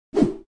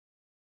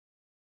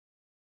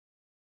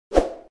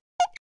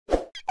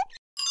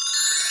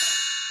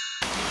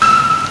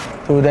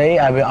Today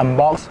I will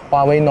unbox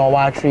Huawei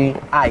Nova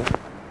 3i.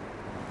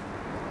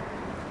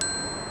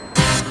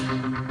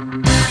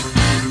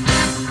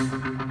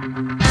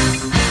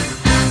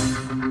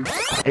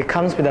 It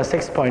comes with a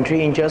 6.3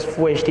 inches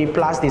Full HD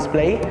Plus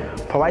display,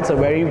 provides a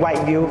very wide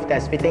view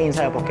that's fitting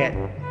inside your pocket.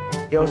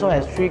 It also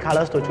has 3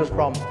 colors to choose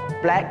from: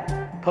 black,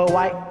 pearl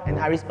white, and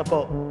iris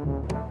purple.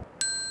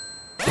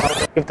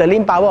 With the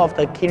lean power of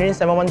the Kirin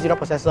 710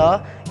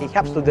 processor, it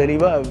helps to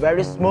deliver a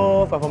very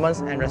smooth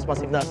performance and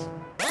responsiveness.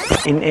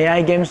 In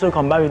AI games too,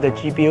 combined with the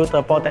GPU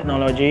Turbo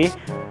technology,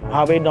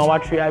 Huawei Nova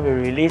 3i will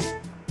release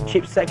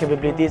chipset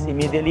capabilities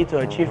immediately to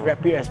achieve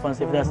rapid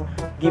responsiveness,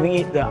 giving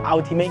it the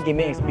ultimate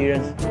gaming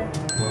experience.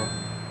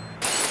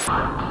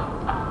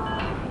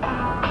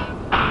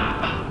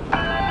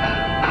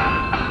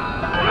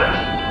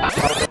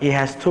 It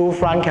has 2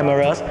 front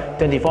cameras,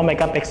 24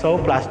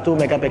 megapixels plus 2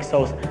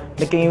 megapixels,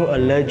 making you a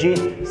legit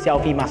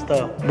selfie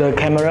master. The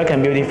camera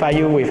can beautify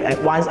you with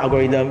advanced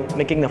algorithm,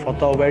 making the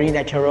photo very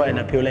natural and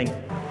appealing.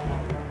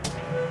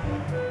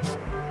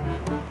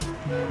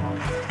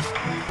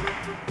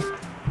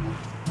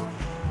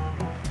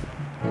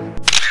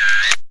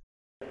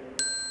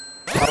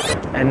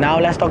 And now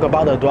let's talk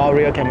about the dual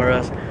rear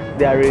cameras.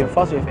 They are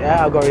reinforced with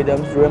AI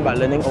algorithms driven by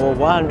learning over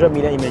 100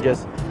 million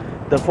images.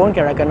 The phone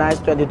can recognize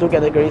 22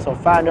 categories of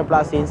 500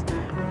 plus scenes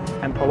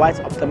and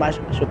provides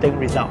optimized shooting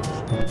results.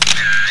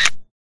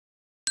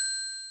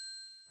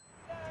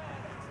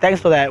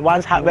 Thanks to the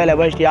advanced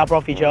hardware-level HDR Pro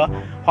feature,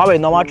 Huawei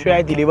Nova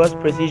 3i delivers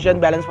precision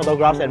balanced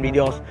photographs and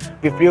videos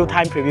with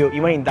real-time preview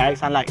even in direct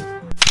sunlight.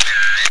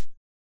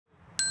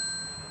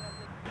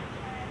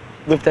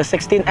 With the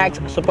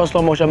 16x super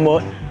slow motion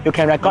mode, you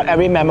can record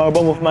every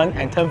memorable movement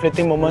and turn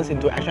fleeting moments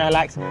into action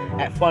highlights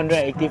at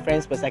 480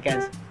 frames per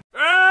second.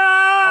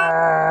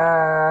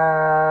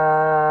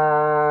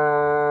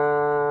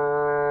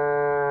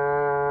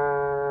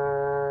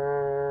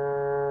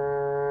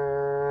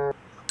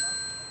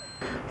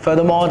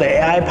 Furthermore, the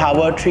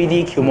AI-powered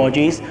 3D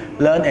Qmojis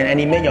learn and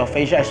animate your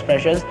facial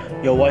expressions,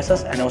 your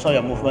voices, and also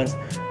your movements,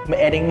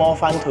 adding more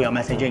fun to your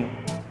messaging.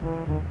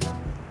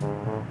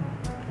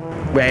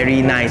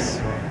 Very nice.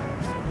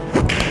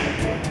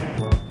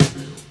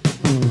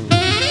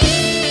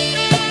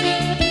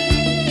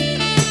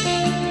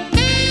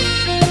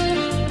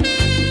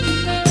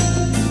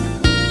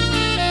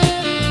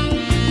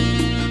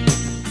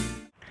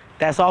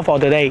 That's all for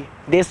today.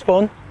 This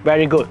phone,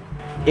 very good.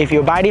 If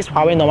you buy this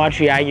Huawei Nova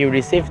 3i, you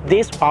receive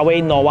this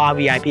Huawei Nova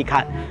VIP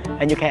card,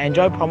 and you can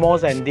enjoy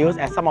promos and deals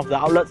at some of the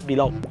outlets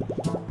below.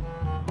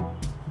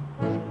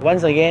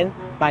 Once again,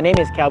 my name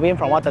is Kelvin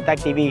from What the Tech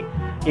TV.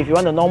 If you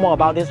want to know more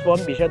about this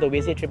phone, be sure to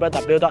visit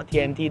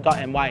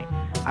www.tmt.my.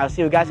 I'll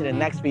see you guys in the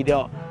next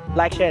video.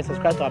 Like, share, and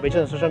subscribe to our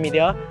pages on social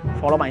media.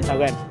 Follow my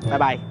Instagram.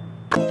 Bye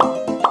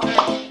bye.